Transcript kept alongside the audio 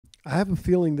I have a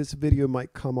feeling this video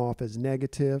might come off as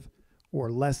negative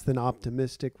or less than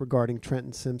optimistic regarding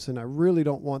Trenton Simpson. I really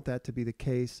don't want that to be the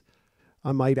case.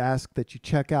 I might ask that you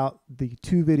check out the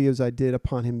 2 videos I did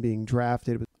upon him being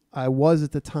drafted. I was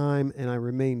at the time, and I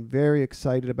remain very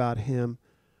excited about him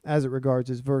as it regards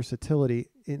his versatility.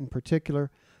 In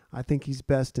particular, I think he's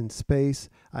best in space.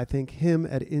 I think him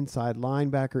at inside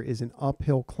linebacker is an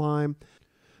uphill climb.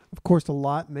 Of course, a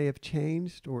lot may have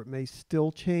changed, or it may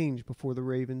still change before the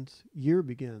Ravens' year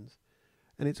begins.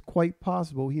 And it's quite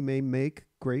possible he may make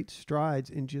great strides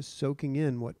in just soaking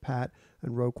in what Pat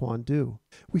and Roquan do.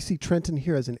 We see Trenton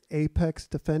here as an apex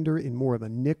defender in more of a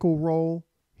nickel role.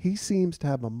 He seems to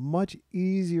have a much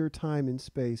easier time in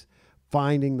space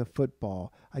finding the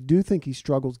football. I do think he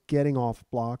struggles getting off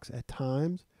blocks at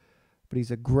times, but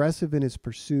he's aggressive in his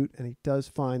pursuit, and he does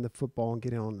find the football and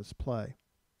get on this play.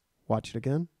 Watch it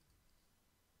again.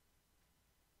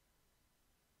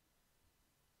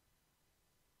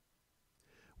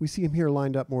 We see him here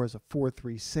lined up more as a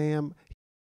 4-3 Sam.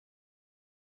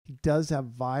 He does have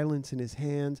violence in his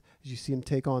hands as you see him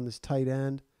take on this tight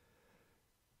end.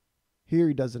 Here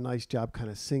he does a nice job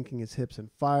kind of sinking his hips and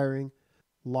firing,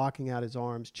 locking out his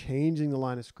arms, changing the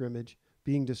line of scrimmage,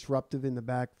 being disruptive in the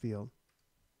backfield.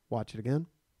 Watch it again.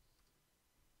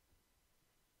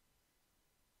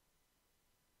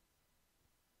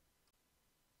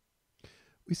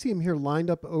 We see him here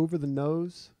lined up over the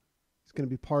nose. It's going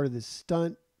to be part of this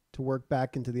stunt to work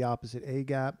back into the opposite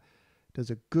A-gap. Does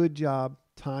a good job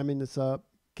timing this up,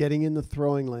 getting in the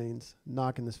throwing lanes,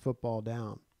 knocking this football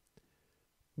down.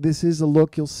 This is a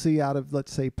look you'll see out of,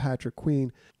 let's say, Patrick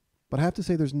Queen. But I have to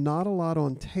say there's not a lot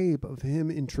on tape of him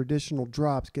in traditional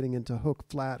drops getting into hook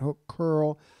flat, hook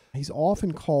curl. He's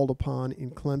often called upon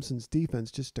in Clemson's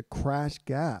defense just to crash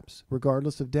gaps,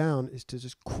 regardless of down, is to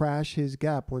just crash his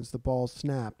gap once the ball's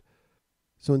snapped.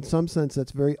 So in some sense,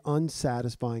 that's very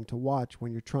unsatisfying to watch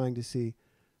when you're trying to see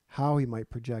how he might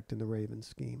project in the Ravens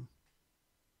scheme.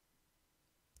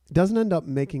 He doesn't end up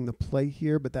making the play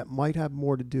here, but that might have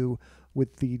more to do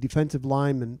with the defensive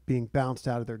linemen being bounced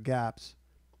out of their gaps.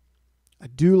 I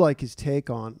do like his take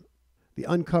on the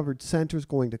uncovered center is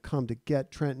going to come to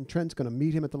get Trenton. Trenton's going to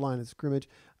meet him at the line of scrimmage.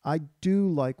 I do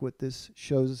like what this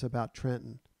shows us about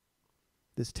Trenton.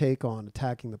 This take on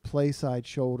attacking the play side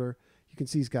shoulder. You can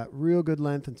see he's got real good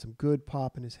length and some good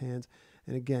pop in his hands.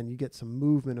 And again, you get some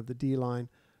movement of the D-line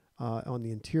on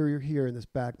the interior here, and this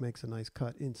back makes a nice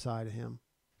cut inside of him.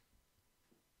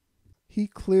 He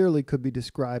clearly could be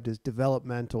described as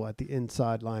developmental at the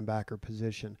inside linebacker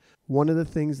position. One of the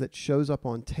things that shows up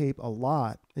on tape a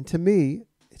lot, and to me,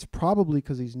 it's probably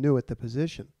because he's new at the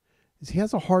position, is he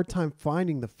has a hard time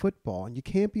finding the football, and you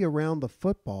can't be around the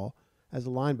football as a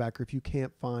linebacker if you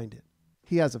can't find it.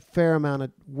 He has a fair amount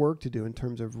of work to do in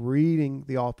terms of reading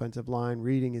the offensive line,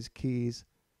 reading his keys,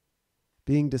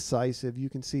 being decisive. You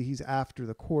can see he's after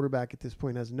the quarterback at this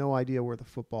point, has no idea where the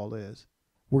football is.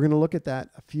 We're going to look at that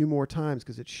a few more times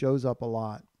because it shows up a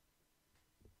lot.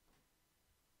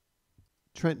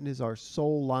 Trenton is our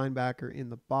sole linebacker in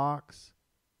the box.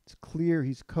 It's clear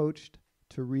he's coached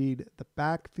to read the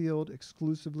backfield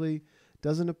exclusively.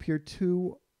 Doesn't appear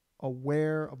too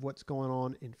aware of what's going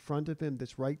on in front of him.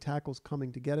 This right tackle's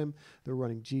coming to get him. They're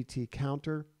running GT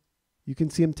counter. You can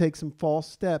see him take some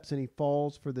false steps, and he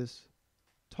falls for this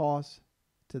toss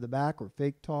to the back or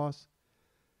fake toss.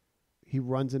 He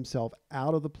runs himself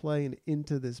out of the play and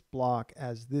into this block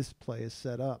as this play is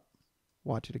set up.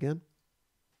 Watch it again.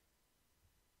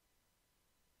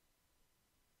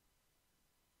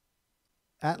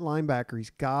 At linebacker,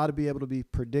 he's got to be able to be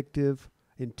predictive,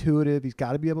 intuitive. He's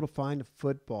got to be able to find a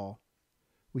football.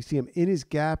 We see him in his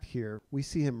gap here. We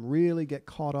see him really get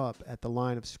caught up at the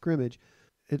line of scrimmage.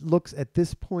 It looks at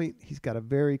this point, he's got a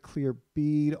very clear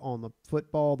bead on the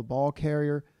football, the ball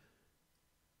carrier,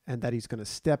 and that he's going to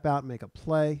step out and make a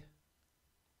play.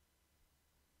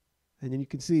 And then you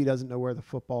can see he doesn't know where the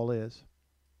football is.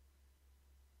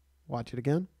 Watch it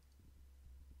again.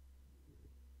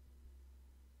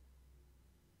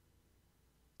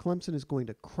 Clemson is going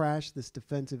to crash this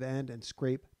defensive end and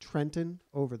scrape Trenton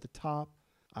over the top.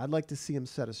 I'd like to see him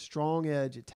set a strong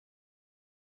edge and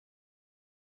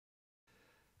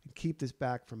keep this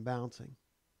back from bouncing.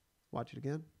 Watch it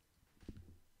again.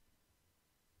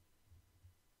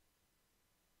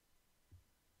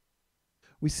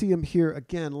 We see him here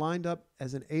again lined up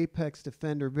as an apex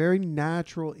defender. Very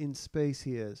natural in space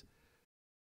he is.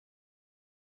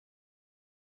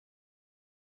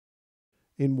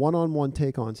 In one-on-one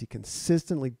take-ons, he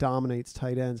consistently dominates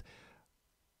tight ends.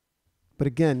 But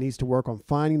again, needs to work on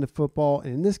finding the football,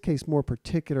 and in this case, more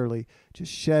particularly,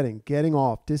 just shedding, getting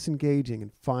off, disengaging,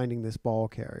 and finding this ball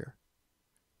carrier.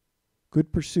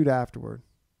 Good pursuit afterward.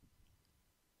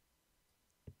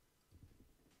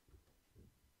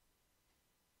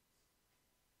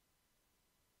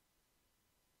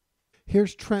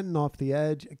 Here's Trenton off the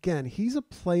edge. Again, he's a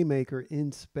playmaker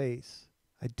in space.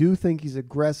 I do think he's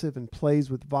aggressive and plays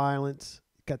with violence.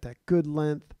 Got that good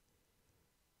length.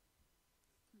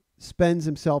 Spends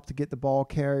himself to get the ball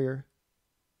carrier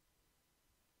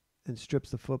and strips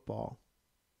the football.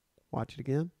 Watch it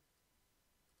again.